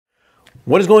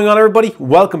What is going on, everybody?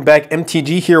 Welcome back.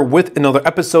 MTG here with another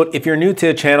episode. If you're new to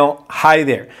the channel, hi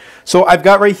there. So I've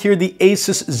got right here the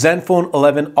Asus Zenfone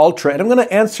 11 Ultra, and I'm going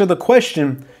to answer the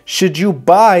question, should you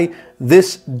buy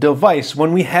this device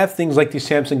when we have things like the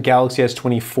Samsung Galaxy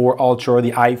S24 Ultra or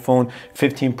the iPhone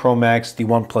 15 Pro Max, the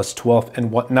OnePlus 12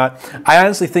 and whatnot? I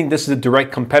honestly think this is a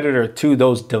direct competitor to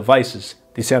those devices,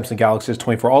 the Samsung Galaxy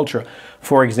S24 Ultra,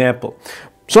 for example.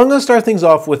 So I'm going to start things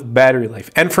off with battery life.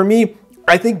 And for me,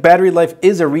 I think battery life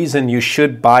is a reason you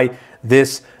should buy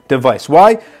this device.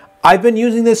 Why? I've been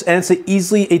using this and it's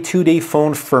easily a 2-day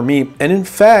phone for me. And in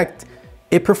fact,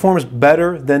 it performs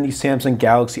better than the Samsung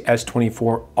Galaxy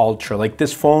S24 Ultra. Like,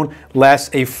 this phone lasts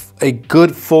a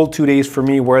good full 2 days for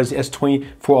me, whereas the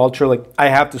S24 Ultra, like, I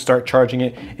have to start charging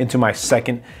it into my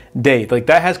second day. Like,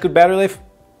 that has good battery life,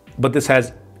 but this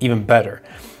has even better.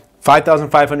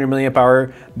 5,500 milliamp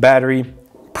hour battery,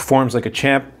 performs like a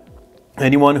champ.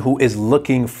 Anyone who is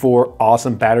looking for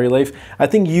awesome battery life, I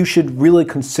think you should really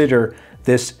consider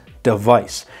this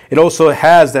device. It also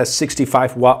has that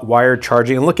 65-watt wired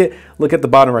charging, and look at the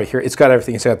bottom right here. It's got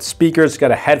everything. It's got the speakers, it's got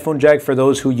a headphone jack for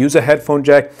those who use a headphone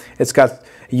jack. It's got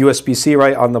a USB-C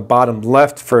right on the bottom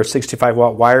left for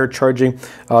 65-watt wired charging.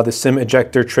 The SIM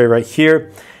ejector tray right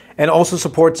here, and also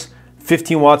supports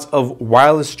 15 watts of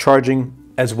wireless charging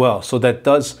as well. So that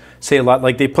does say a lot.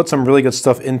 Like, they put some really good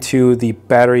stuff into the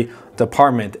battery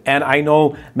department, and I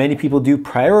know many people do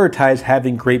prioritize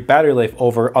having great battery life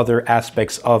over other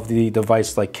aspects of the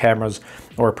device, like cameras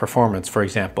or performance, for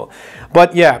example.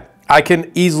 But yeah, I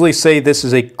can easily say this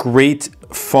is a great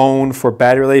phone for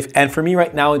battery life, and for me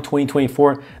right now in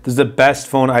 2024, this is the best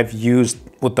phone I've used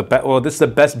with this is the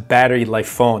best battery life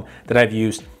phone that I've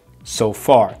used so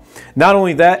far. Not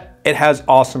only that, it has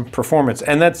awesome performance,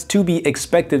 and that's to be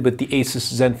expected with the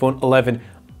Asus Zenfone 11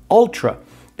 Ultra.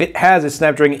 It has a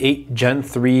Snapdragon 8 Gen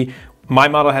 3. My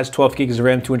model has 12 gigs of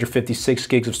RAM, 256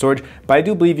 gigs of storage, but I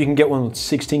do believe you can get one with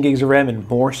 16 gigs of RAM and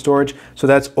more storage, so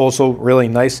that's also really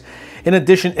nice. In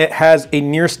addition, it has a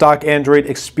near stock Android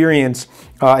experience.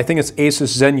 I think it's Asus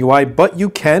Zen UI, but you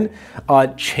can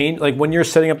change, like when you're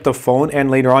setting up the phone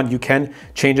and later on, you can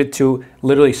change it to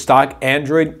literally stock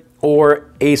Android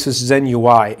or Asus Zen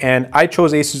UI. And I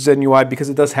chose Asus Zen UI because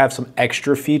it does have some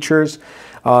extra features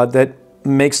that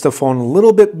makes the phone a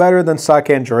little bit better than stock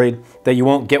Android that you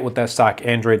won't get with that stock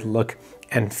Android look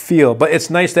and feel. But it's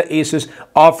nice that Asus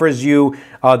offers you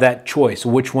that choice.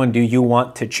 Which one do you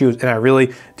want to choose? And I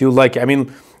really do like it. I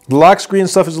mean, the lock screen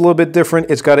stuff is a little bit different.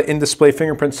 It's got an in-display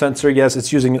fingerprint sensor. Yes,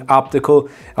 it's using an optical.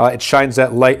 It shines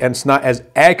that light, and it's not as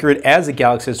accurate as the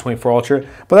Galaxy S24 Ultra,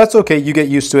 but that's okay. You get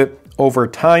used to it over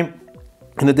time.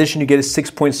 In addition, you get a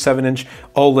 6.7-inch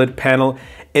OLED panel.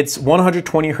 It's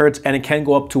 120 hertz and it can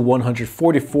go up to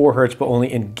 144 hertz, but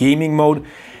only in gaming mode.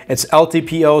 It's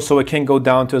LTPO, so it can go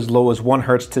down to as low as 1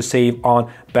 hertz to save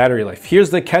on battery life. Here's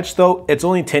the catch though, it's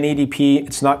only 1080p,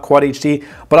 it's not Quad HD,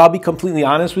 but I'll be completely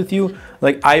honest with you,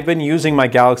 like, I've been using my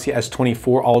Galaxy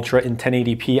S24 Ultra in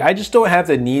 1080p. I just don't have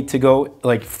the need to go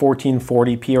like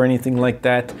 1440p or anything like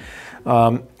that.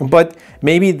 But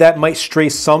maybe that might stray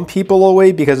some people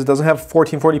away because it doesn't have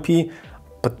 1440p,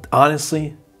 but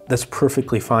honestly, that's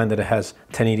perfectly fine that it has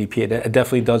 1080p. It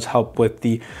definitely does help with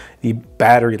the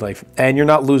battery life, and you're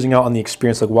not losing out on the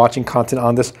experience. Like, watching content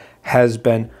on this has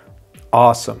been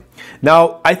awesome.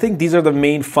 Now, I think these are the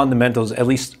main fundamentals, at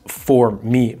least for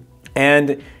me.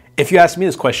 And if you ask me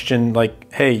this question,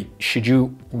 like, hey,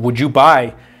 would you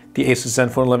buy the Asus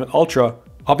Zenfone 11 Ultra?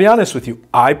 I'll be honest with you,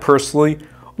 I personally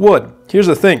would. Here's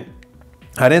the thing,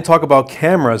 I didn't talk about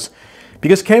cameras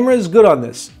because camera is good on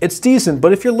this. It's decent,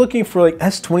 but if you're looking for like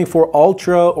S24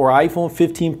 Ultra or iPhone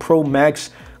 15 Pro Max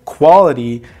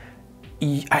quality,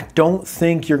 I don't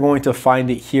think you're going to find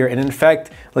it here. And in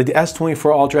fact, like, the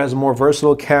S24 Ultra has a more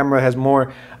versatile camera, has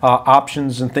more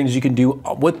options and things you can do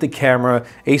with the camera.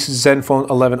 Asus Zenfone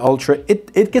 11 Ultra,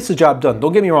 it gets the job done.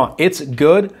 Don't get me wrong, it's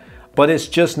good, but it's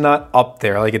just not up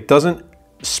there. Like, it doesn't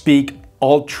speak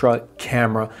ultra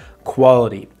camera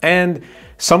quality. And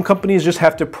some companies just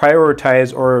have to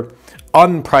prioritize or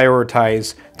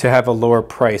unprioritize to have a lower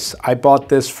price. I bought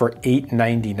this for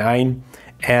 $899,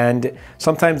 and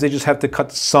sometimes they just have to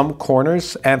cut some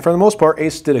corners. And for the most part,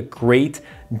 Asus did a great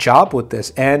job with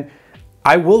this, and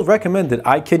I will recommend it.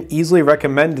 I can easily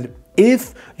recommend it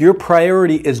if your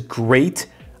priority is great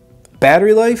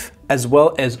battery life as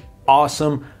well as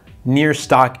awesome near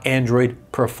stock Android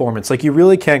performance. Like, you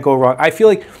really can't go wrong. I feel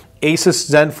like Asus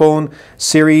Zenfone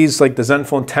series, like the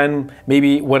Zenfone 10,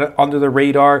 maybe went under the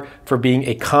radar for being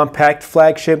a compact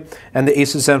flagship, and the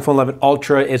Asus Zenfone 11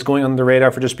 Ultra is going under the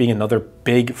radar for just being another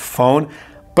big phone.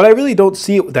 But I really don't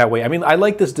see it that way. I mean, I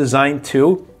like this design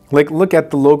too, Like, look at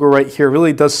the logo right here. It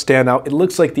really does stand out. It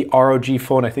looks like the ROG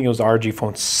phone. I think it was the ROG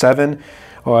Phone 7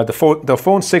 or the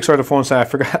phone 6 or the phone 7. I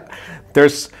forgot.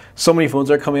 There's so many phones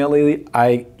that are coming out lately.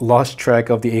 I lost track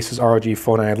of the Asus ROG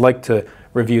phone, and I'd like to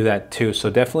review that too. So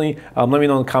definitely let me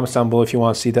know in the comments down below if you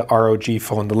want to see the ROG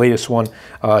phone, the latest one,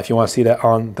 if you want to see that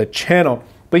on the channel.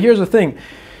 But here's the thing.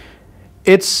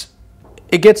 It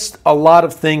gets a lot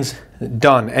of things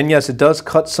done. And yes, it does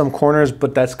cut some corners,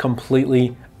 but that's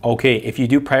completely okay. If you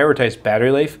do prioritize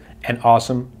battery life and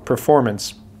awesome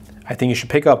performance, I think you should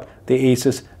pick up the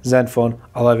Asus Zenfone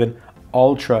 11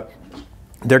 Ultra.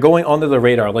 They're going under the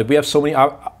radar. Like, we have so many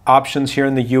options here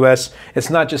in the US.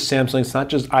 It's not just Samsung, it's not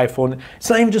just iPhone,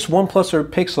 it's not even just OnePlus or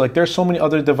Pixel. Like, there's so many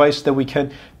other devices that we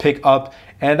can pick up.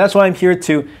 And that's why I'm here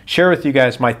to share with you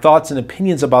guys my thoughts and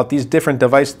opinions about these different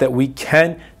devices that we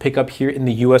can pick up here in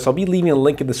the US. I'll be leaving a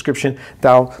link in the description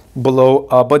down below,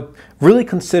 but really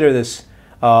consider this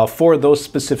for those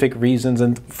specific reasons.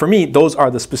 And for me, those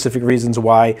are the specific reasons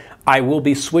why I will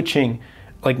be switching.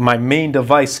 Like, my main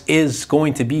device is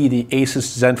going to be the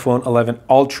Asus Zenfone 11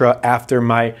 Ultra after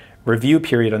my review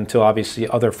period, until obviously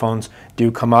other phones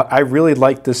do come out. I really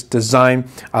like this design.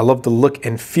 I love the look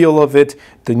and feel of it,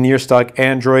 the near stock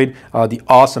Android, the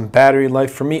awesome battery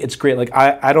life. For me, it's great. Like,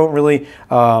 I don't really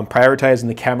prioritize in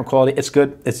the camera quality. It's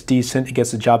good, it's decent, it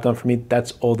gets the job done for me.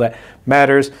 That's all that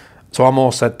matters. So I'm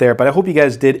all set there. But I hope you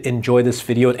guys did enjoy this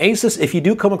video. And Asus, if you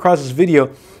do come across this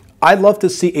video, I'd love to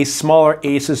see a smaller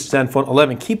Asus Zenfone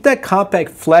 11. Keep that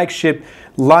compact flagship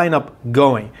lineup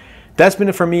going. That's been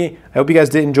it for me. I hope you guys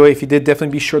did enjoy. If you did,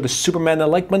 definitely be sure to Superman that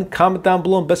like button, comment down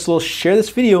below, and best of all, share this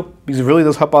video because it really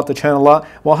does help out the channel a lot.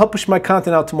 Will help push my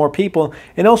content out to more people.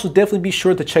 And also definitely be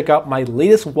sure to check out my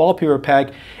latest wallpaper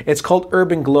pack. It's called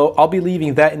Urban Glow. I'll be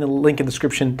leaving that in the link in the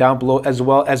description down below, as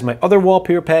well as my other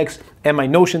wallpaper packs and my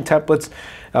Notion templates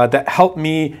that help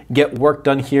me get work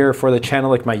done here for the channel,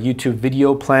 like my YouTube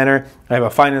video planner. I have a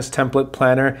finance template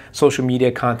planner, social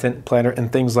media content planner,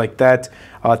 and things like that.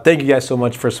 Thank you guys so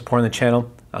much for supporting the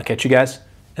channel. I'll catch you guys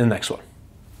in the next one.